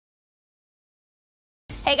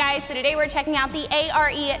Hey guys, so today we're checking out the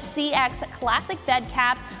ARE CX Classic Bed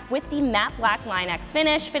Cap with the matte black Line X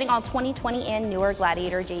finish, fitting all 2020 and newer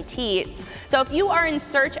Gladiator JTs. So if you are in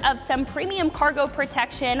search of some premium cargo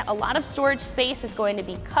protection, a lot of storage space is going to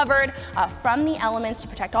be covered from the elements to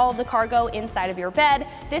protect all of the cargo inside of your bed,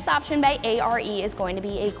 this option by ARE is going to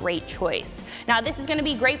be a great choice. Now this is going to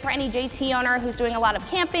be great for any JT owner who's doing a lot of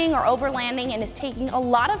camping or overlanding and is taking a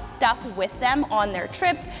lot of stuff with them on their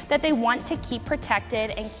trips that they want to keep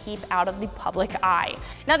protected and keep out of the public eye.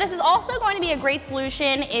 Now this is also going to be a great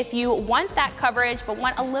solution if you want that coverage but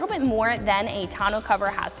want a little bit more than a tonneau cover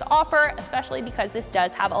has to offer, especially because this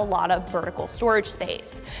does have a lot of vertical storage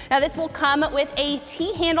space. Now this will come with a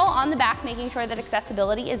T-handle on the back, making sure that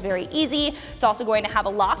accessibility is very easy. It's also going to have a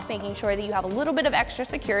lock, making sure that you have a little bit of extra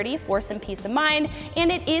security for some peace of mind,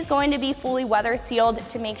 and it is going to be fully weather sealed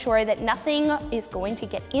to make sure that nothing is going to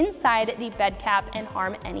get inside the bed cap and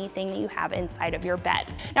harm anything that you have inside of your bed.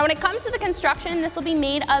 Now when it comes to the construction, this will be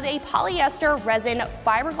made of a polyester resin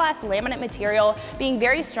fiberglass laminate material, being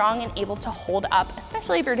very strong and able to hold up,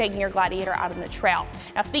 especially if you're taking your Gladiator out on the trail.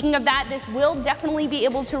 Now speaking of that, this will definitely be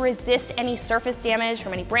able to resist any surface damage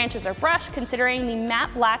from any branches or brush, considering the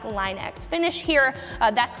matte black Line X finish here.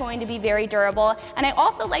 That's going to be very durable. And I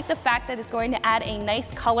also like the fact that it's going to add a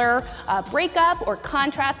nice color breakup or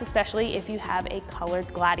contrast, especially if you have a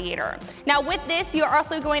colored Gladiator. Now with this, you're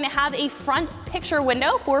also going to have a front picture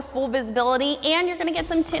window for full visibility, and you're going to get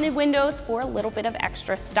some tinted windows for a little bit of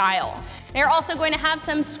extra style. They're also going to have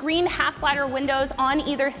some screened half slider windows on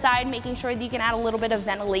either side, making sure that you can add a little bit of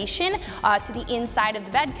ventilation to the inside of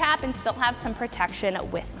the bed cap and still have some protection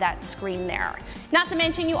with that screen there. Not to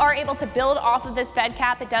mention, you are able to build off of this bed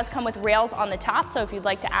cap. It does come with rails on the top, so if you'd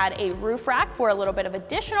like to add a roof rack for a little bit of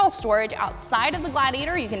additional storage outside of the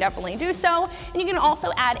Gladiator, you can definitely do so. And you can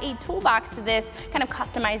also add a toolbox to this, kind of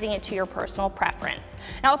customizing it to your personal preference.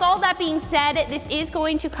 Now with all that being said, this is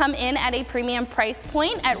going to come in at a premium price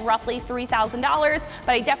point at roughly $3,000,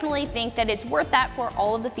 but I definitely think that it's worth that for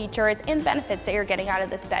all of the features and benefits that you're getting out of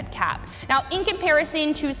this bed cap. Now in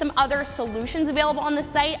comparison to some other solutions available on the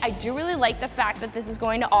site, I do really like the fact that this is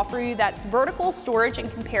going to offer you that vertical storage in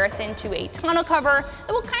comparison to a tonneau cover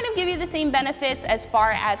that will kind of give you the same benefits as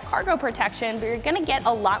far as cargo protection, but you're going to get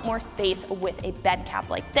a lot more space with a bed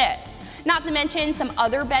cap like this. Not to mention, some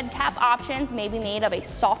other bed cap options may be made of a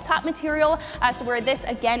soft top material, so where this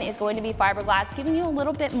again is going to be fiberglass, giving you a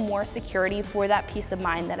little bit more security for that peace of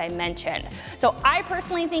mind that I mentioned. So I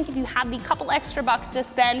personally think if you have the couple extra bucks to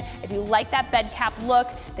spend, if you like that bed cap look,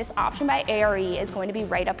 this option by ARE is going to be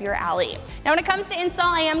right up your alley. Now when it comes to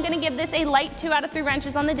install, I am going to give this a light 2 out of 3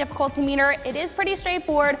 wrenches on the difficulty meter. It is pretty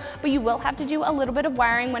straightforward, but you will have to do a little bit of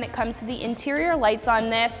wiring when it comes to the interior lights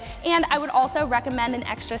on this, and I would also recommend an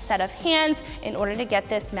extra set of hands in order to get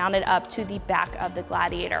this mounted up to the back of the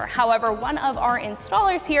Gladiator. However, one of our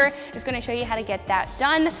installers here is going to show you how to get that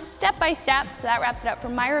done step by step. So that wraps it up for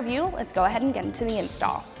my review. Let's go ahead and get into the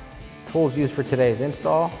install. Tools used for today's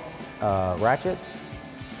install: ratchet,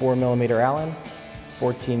 4mm Allen,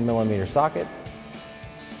 14mm socket,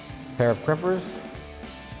 pair of crimpers,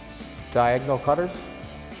 diagonal cutters,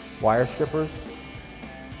 wire strippers,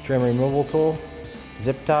 trim removal tool,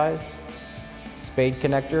 zip ties, spade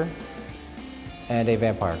connector, and a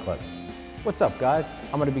vampire clip. What's up guys?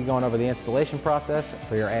 I'm going to be going over the installation process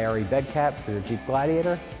for your ARE bed cap for your Jeep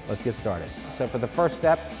Gladiator. Let's get started. So for the first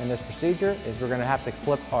step in this procedure is we're going to have to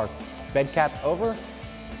flip our bed caps over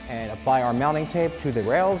and apply our mounting tape to the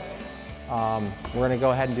rails. We're going to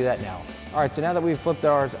go ahead and do that now. Alright, so now that we've flipped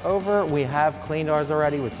ours over, we have cleaned ours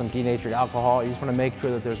already with some denatured alcohol. You just want to make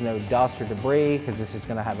sure that there's no dust or debris, because this is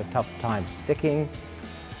going to have a tough time sticking.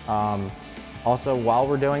 Also, while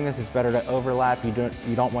we're doing this, it's better to overlap. You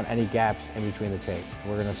don't want any gaps in between the tape.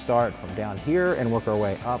 We're going to start from down here and work our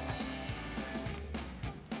way up.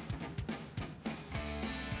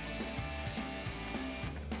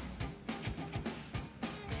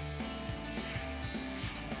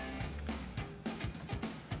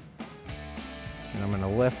 And I'm going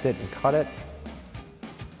to lift it and cut it.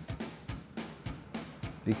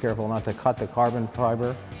 Be careful not to cut the carbon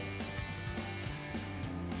fiber.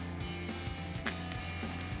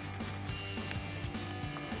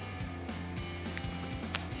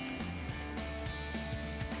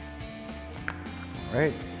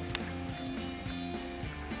 Right.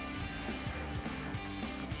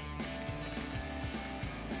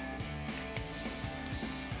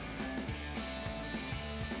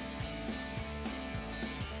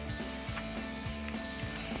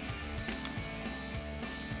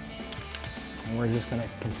 And we're just going to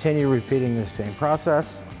continue repeating the same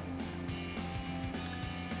process.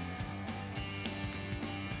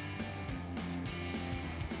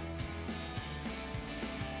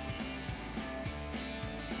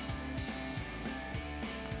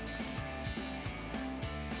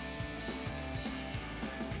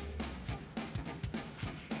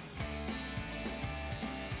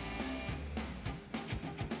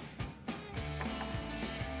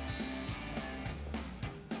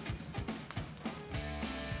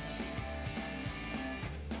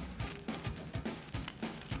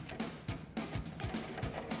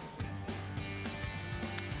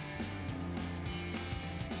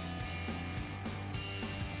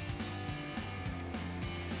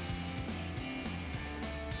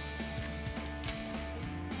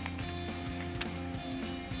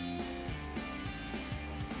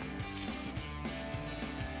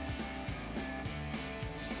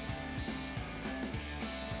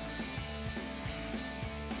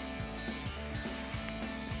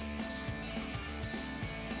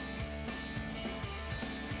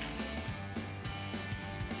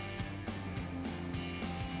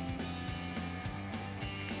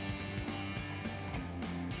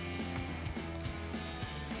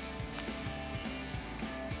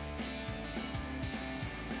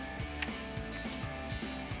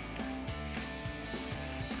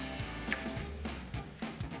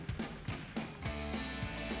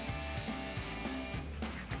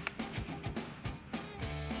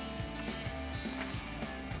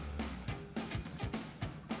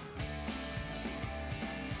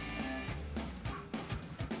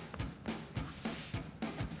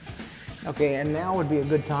 Okay, and now would be a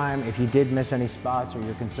good time if you did miss any spots or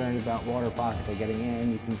you're concerned about water possibly getting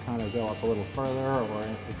in, you can kind of go up a little further or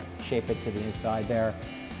shape it to the inside there.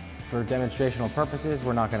 For demonstrational purposes,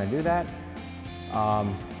 we're not going to do that,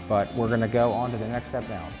 but we're going to go on to the next step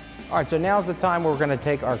now. All right, so now's the time we're going to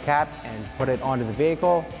take our cap and put it onto the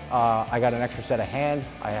vehicle. I got an extra set of hands.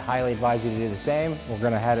 I highly advise you to do the same. We're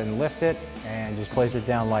going to head and lift it and just place it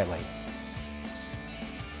down lightly.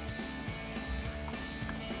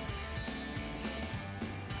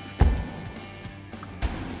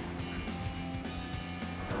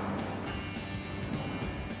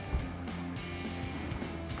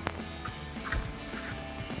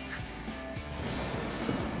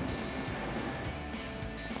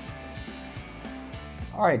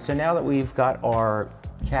 All right, so now that we've got our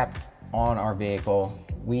cap on our vehicle,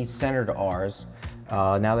 we centered ours.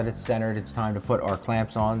 Now that it's centered, it's time to put our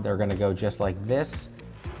clamps on. They're gonna go just like this.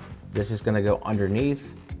 This is gonna go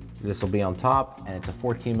underneath. This will be on top, and it's a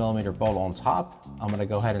 14mm bolt on top. I'm gonna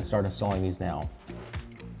go ahead and start installing these now.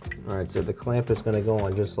 All right, so the clamp is gonna go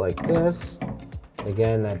on just like this.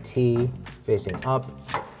 Again, that T facing up.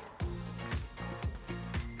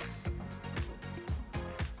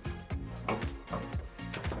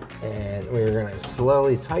 And we're going to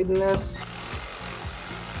slowly tighten this.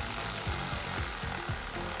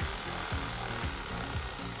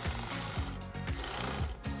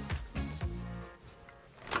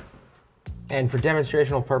 And for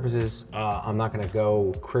demonstrational purposes, I'm not going to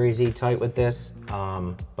go crazy tight with this,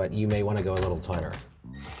 but you may want to go a little tighter.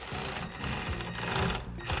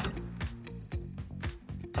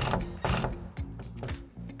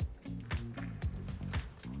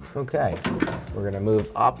 Okay, we're going to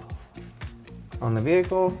move up on the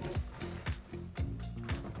vehicle.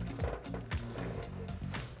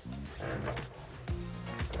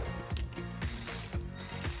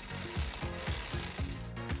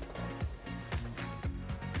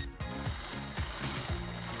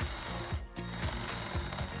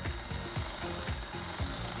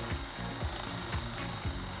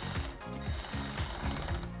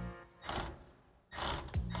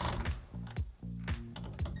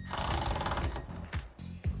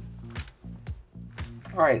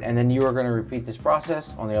 All right, and then you are going to repeat this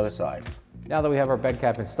process on the other side. Now that we have our bed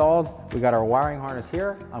cap installed, we got our wiring harness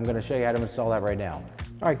here. I'm going to show you how to install that right now.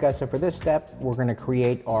 All right, guys, so for this step, we're going to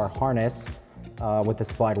create our harness with the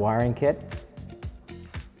supplied wiring kit.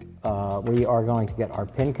 We are going to get our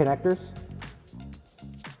pin connectors.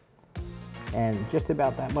 And just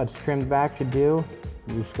about that much trimmed back should do.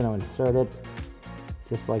 You're just going to insert it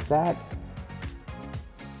just like that.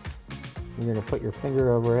 You're going to put your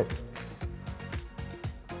finger over it.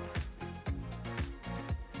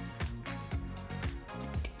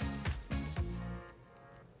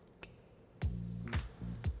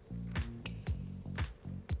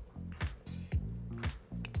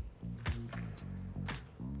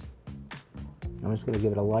 I'm just going to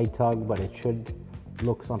give it a light tug, but it should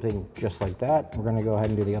look something just like that. We're going to go ahead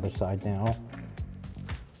and do the other side now.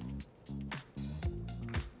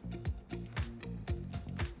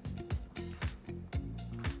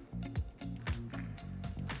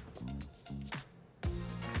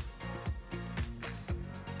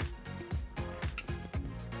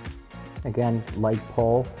 Again, light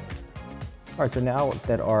pull. All right, so now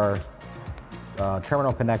that our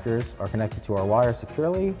terminal connectors are connected to our wire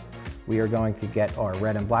securely, we are going to get our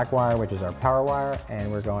red and black wire, which is our power wire,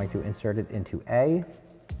 and we're going to insert it into A.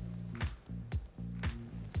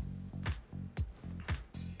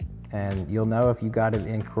 And you'll know if you got it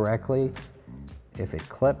in correctly if it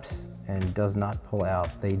clips and does not pull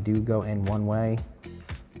out. They do go in one way.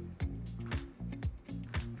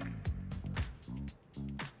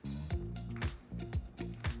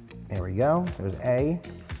 There we go, there's A.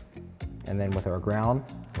 And then with our ground,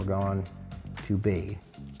 we're going to B.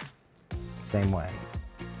 Same way.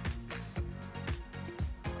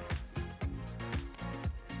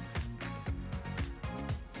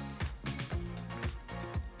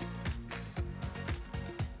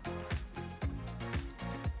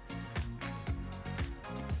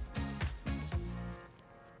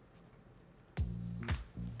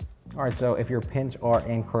 All right, so if your pins are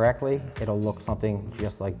in correctly, it'll look something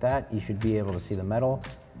just like that. You should be able to see the metal.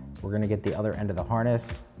 We're gonna get the other end of the harness.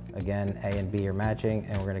 Again, A and B are matching,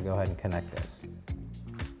 and we're gonna go ahead and connect this.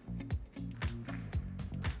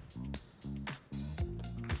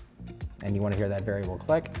 And you wanna hear that variable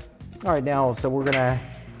click. All right, now, so we're gonna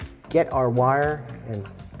get our wire and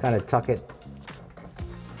kind of tuck it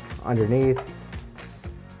underneath.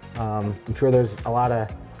 I'm sure there's a lot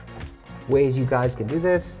of ways you guys can do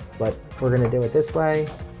this, but we're gonna do it this way.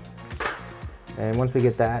 And once we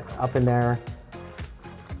get that up in there,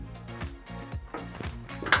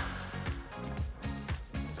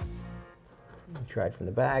 try it from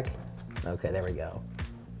the back. Okay, there we go.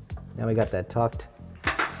 Now we got that tucked.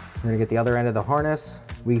 We're gonna get the other end of the harness.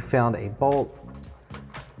 We found a bolt.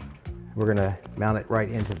 We're gonna mount it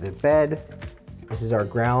right into the bed. This is our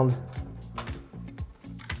ground.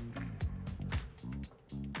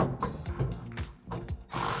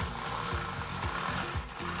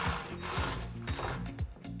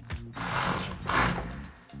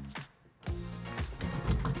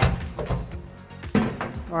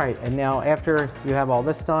 All right, and now after you have all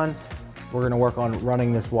this done, we're gonna work on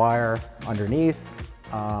running this wire underneath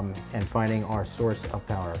and finding our source of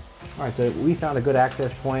power. All right, so we found a good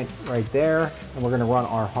access point right there, and we're gonna run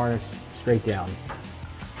our harness straight down.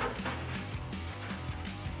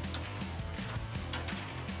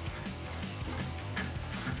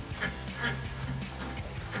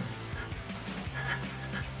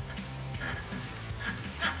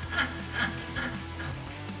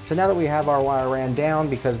 So now that we have our wire ran down,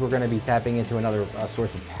 because we're going to be tapping into another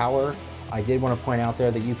source of power, I did want to point out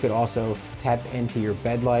there that you could also tap into your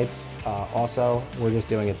bed lights. Also, we're just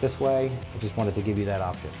doing it this way. I just wanted to give you that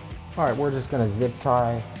option. All right, we're just going to zip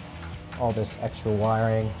tie all this extra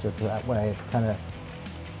wiring just that way, kind of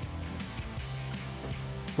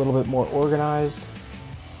a little bit more organized.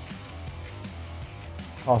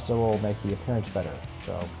 Also will make the appearance better.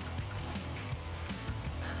 So.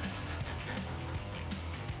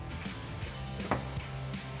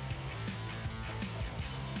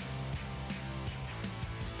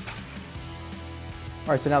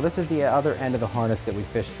 All right, so now this is the other end of the harness that we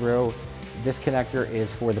fished through. This connector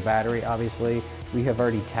is for the battery, obviously. We have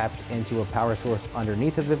already tapped into a power source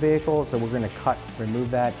underneath of the vehicle, so we're gonna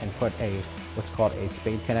remove that and put what's called a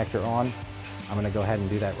spade connector on. I'm gonna go ahead and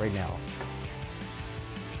do that right now.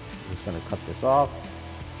 I'm just gonna cut this off.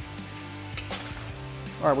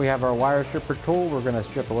 All right, we have our wire stripper tool. We're gonna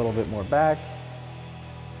strip a little bit more back.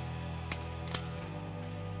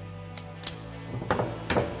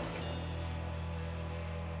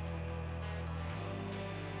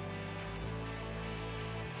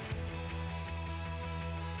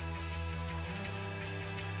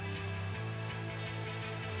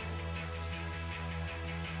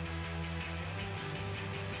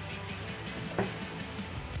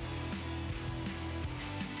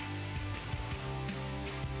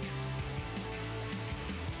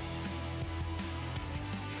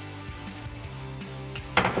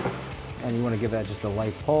 And you want to give that just a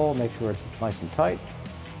light pull, make sure it's nice and tight.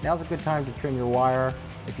 Now's a good time to trim your wire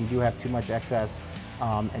if you do have too much excess,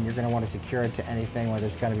 and you're going to want to secure it to anything where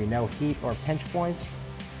there's going to be no heat or pinch points.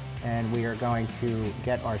 And we are going to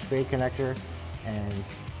get our spade connector and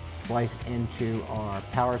splice into our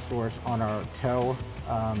power source on our tow,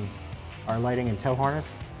 our lighting and tow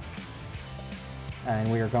harness. And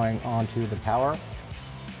we are going on to the power.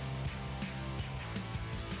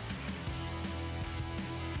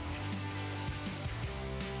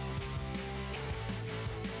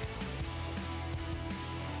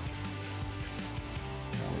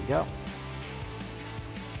 Go.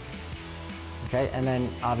 Okay, and then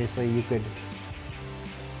obviously you could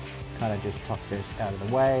kind of just tuck this out of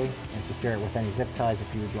the way and secure it with any zip ties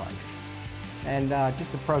if you would like. And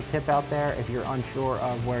just a pro tip out there, if you're unsure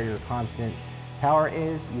of where your constant power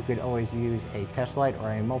is, you could always use a test light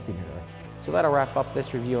or a multimeter. So that'll wrap up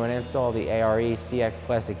this review and install of the ARE CX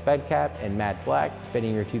Classic Bed Cap in matte black,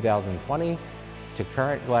 fitting your 2020 to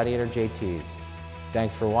current Gladiator JTs.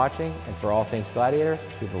 Thanks for watching, and for all things Gladiator,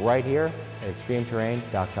 keep it right here at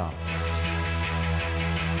extremeterrain.com.